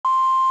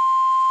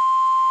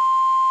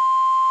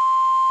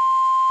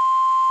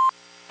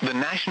The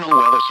National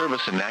Weather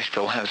Service in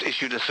Nashville has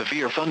issued a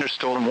severe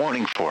thunderstorm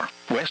warning for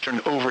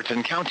western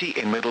Overton County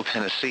in Middle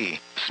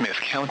Tennessee, Smith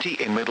County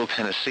in Middle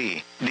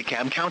Tennessee,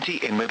 DeKalb County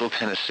in Middle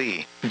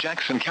Tennessee,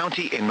 Jackson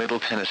County in Middle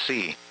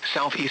Tennessee,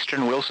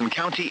 southeastern Wilson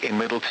County in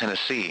Middle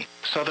Tennessee,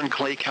 southern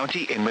Clay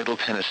County in Middle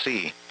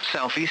Tennessee,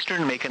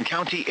 southeastern Macon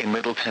County in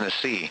Middle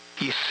Tennessee,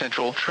 east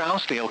central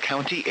Trousdale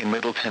County in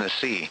Middle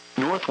Tennessee,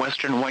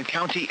 northwestern White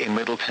County in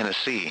Middle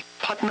Tennessee,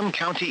 Putnam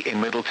County in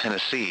Middle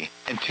Tennessee,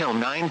 until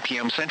 9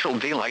 p.m. Central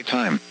Daylight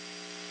Time.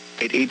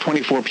 At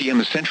 8:24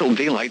 p.m. Central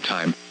Daylight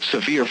Time,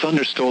 severe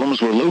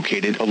thunderstorms were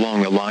located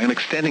along a line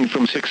extending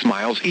from 6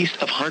 miles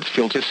east of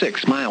Hartsville to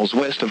 6 miles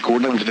west of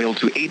Gordonsville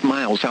to 8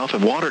 miles south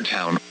of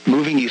Watertown,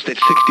 moving east at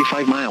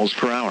 65 miles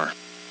per hour.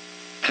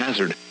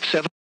 Hazard,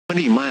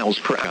 70 miles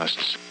per hour.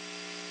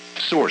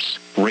 Source,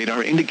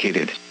 radar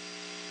indicated.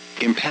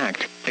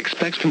 Impact,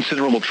 expects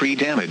considerable tree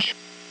damage.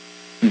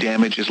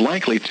 Damage is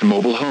likely to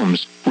mobile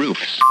homes,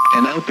 roofs,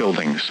 and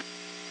outbuildings.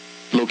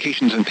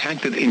 Locations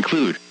impacted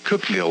include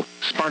Cookeville,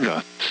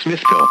 Sparta,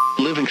 Smithville,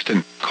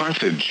 Livingston,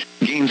 Carthage,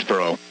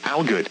 Gainsboro,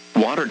 Algood,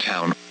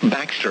 Watertown,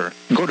 Baxter,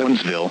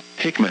 Gordonsville,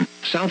 Hickman,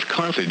 South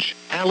Carthage,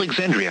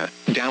 Alexandria,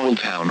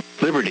 Dowelltown,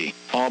 Liberty,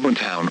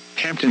 Auburntown,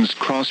 Hamptons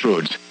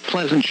Crossroads,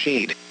 Pleasant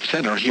Shade,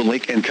 Center Hill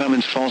Lake and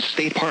Cummins Falls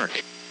State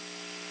Park.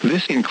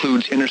 This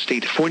includes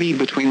Interstate 40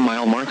 between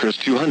mile markers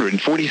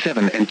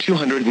 247 and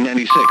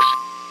 296.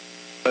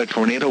 A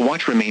tornado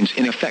watch remains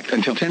in effect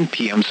until 10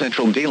 p.m.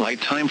 Central Daylight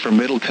Time for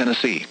Middle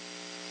Tennessee.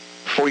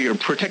 For your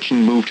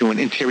protection, move to an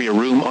interior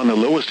room on the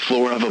lowest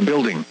floor of a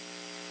building.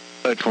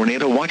 A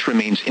tornado watch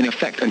remains in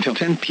effect until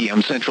 10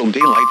 p.m. Central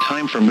Daylight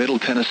Time for Middle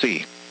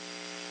Tennessee.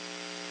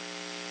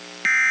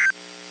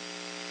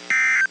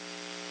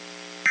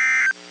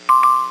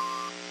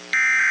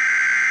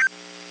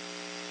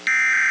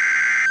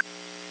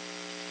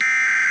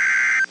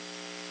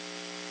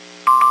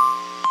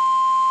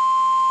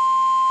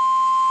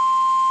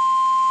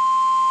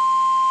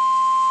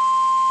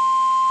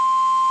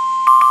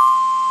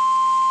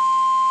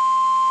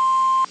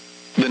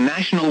 The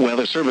National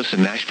Weather Service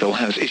in Nashville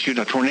has issued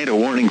a tornado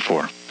warning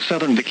for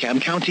southern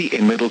DeKalb County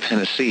in Middle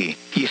Tennessee,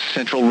 east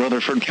central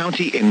Rutherford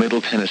County in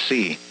Middle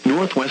Tennessee,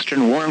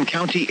 northwestern Warren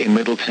County in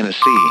Middle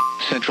Tennessee,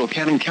 central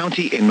Cannon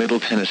County in Middle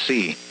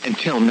Tennessee,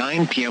 until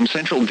 9 p.m.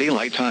 Central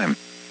Daylight Time.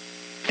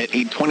 At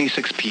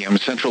 8:26 p.m.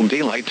 Central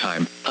Daylight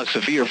Time, a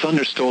severe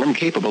thunderstorm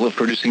capable of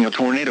producing a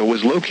tornado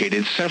was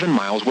located 7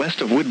 miles west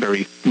of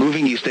Woodbury,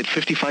 moving east at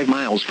 55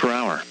 miles per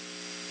hour.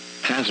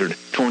 Hazard,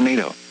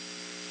 tornado.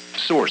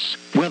 Source,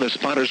 weather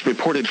spotters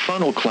reported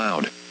funnel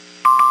cloud.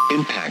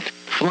 Impact,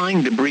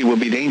 flying debris will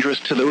be dangerous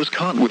to those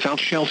caught without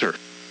shelter.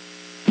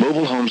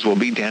 Mobile homes will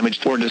be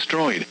damaged or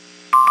destroyed.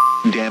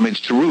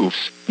 Damage to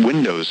roofs,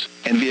 windows,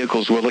 and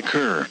vehicles will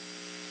occur.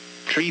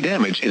 Tree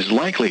damage is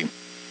likely.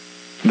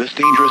 This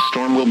dangerous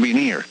storm will be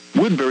near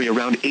Woodbury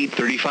around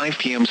 8:35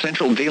 p.m.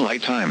 Central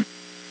Daylight Time.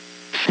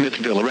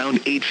 Smithville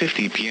around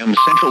 8:50 p.m.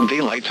 Central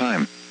Daylight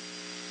Time.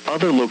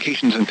 Other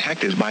locations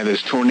impacted by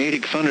this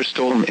tornadic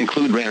thunderstorm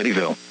include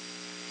Radyville.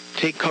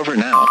 Take cover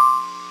now.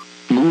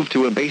 Move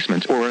to a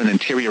basement or an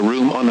interior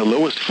room on the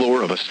lowest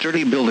floor of a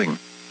sturdy building.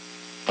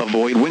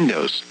 Avoid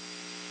windows.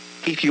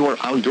 If you are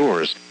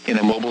outdoors, in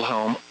a mobile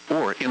home,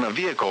 or in a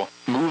vehicle,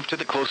 move to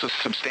the closest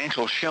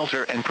substantial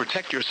shelter and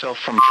protect yourself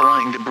from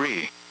flying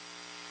debris.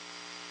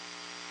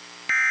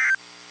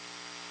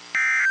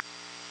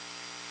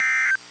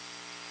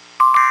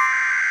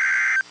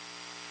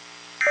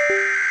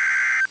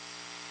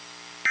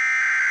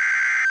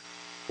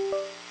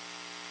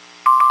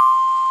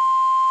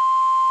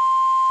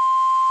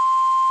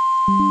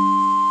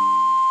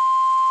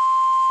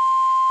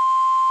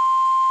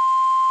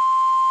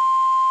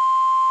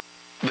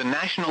 The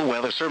National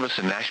Weather Service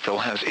in Nashville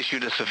has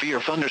issued a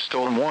severe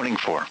thunderstorm warning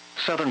for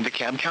southern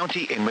DeKalb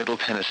County in Middle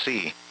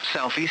Tennessee,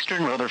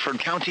 southeastern Rutherford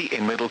County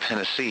in Middle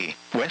Tennessee,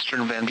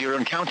 western Van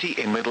Buren County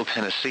in Middle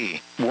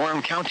Tennessee,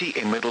 Warren County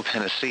in Middle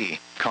Tennessee,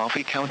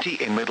 Coffee County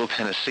in Middle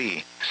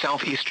Tennessee,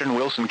 southeastern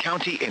Wilson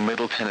County in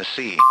Middle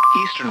Tennessee,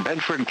 eastern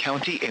Bedford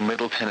County in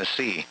Middle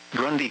Tennessee,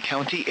 Grundy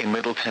County in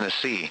Middle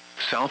Tennessee,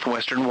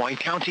 southwestern White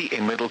County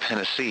in Middle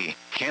Tennessee,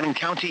 Cannon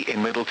County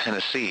in Middle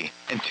Tennessee,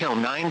 until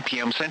 9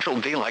 p.m. Central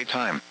Daylight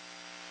Time.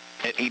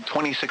 At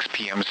 8:26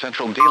 p.m.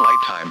 Central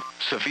Daylight Time,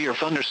 severe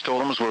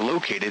thunderstorms were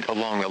located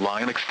along a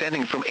line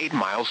extending from 8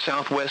 miles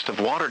southwest of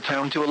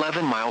Watertown to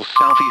 11 miles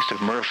southeast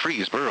of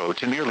Murfreesboro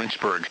to near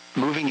Lynchburg,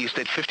 moving east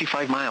at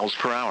 55 miles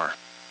per hour.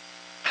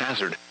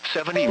 Hazard,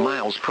 70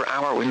 miles per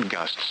hour wind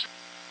gusts.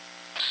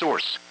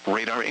 Source,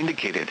 radar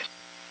indicated.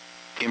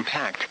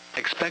 Impact,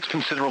 expects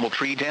considerable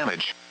tree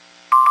damage.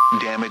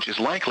 Damage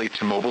is likely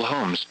to mobile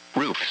homes,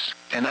 roofs,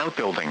 and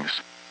outbuildings.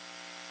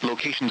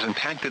 Locations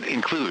impacted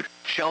include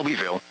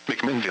Shelbyville,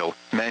 McMinnville,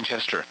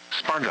 Manchester,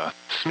 Sparta,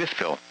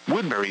 Smithville,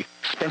 Woodbury,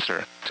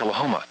 Spencer,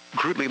 Tullahoma,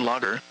 Grootly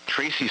Lager,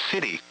 Tracy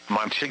City,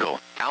 Monteagle,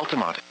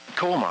 Altamont,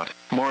 Colmont,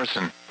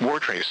 Morrison,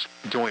 Wartrace,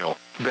 Doyle,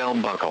 Bell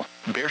Buckle,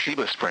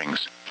 Beersheba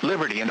Springs,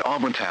 Liberty and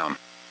Auburntown.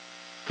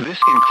 This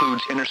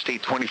includes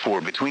Interstate 24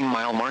 between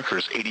mile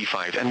markers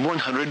 85 and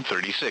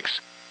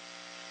 136.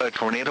 A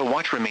tornado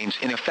watch remains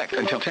in effect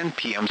until 10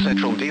 p.m.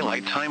 Central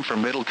Daylight Time for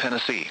Middle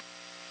Tennessee.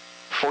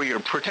 For your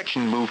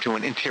protection, move to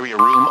an interior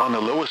room on the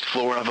lowest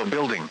floor of a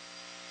building.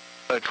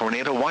 A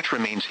tornado watch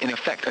remains in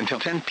effect until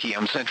 10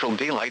 p.m. Central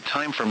Daylight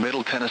Time for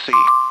Middle Tennessee.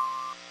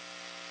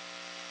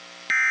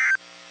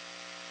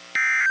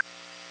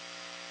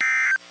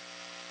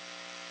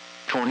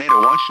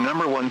 Tornado watch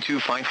number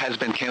 125 has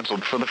been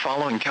canceled for the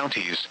following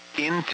counties in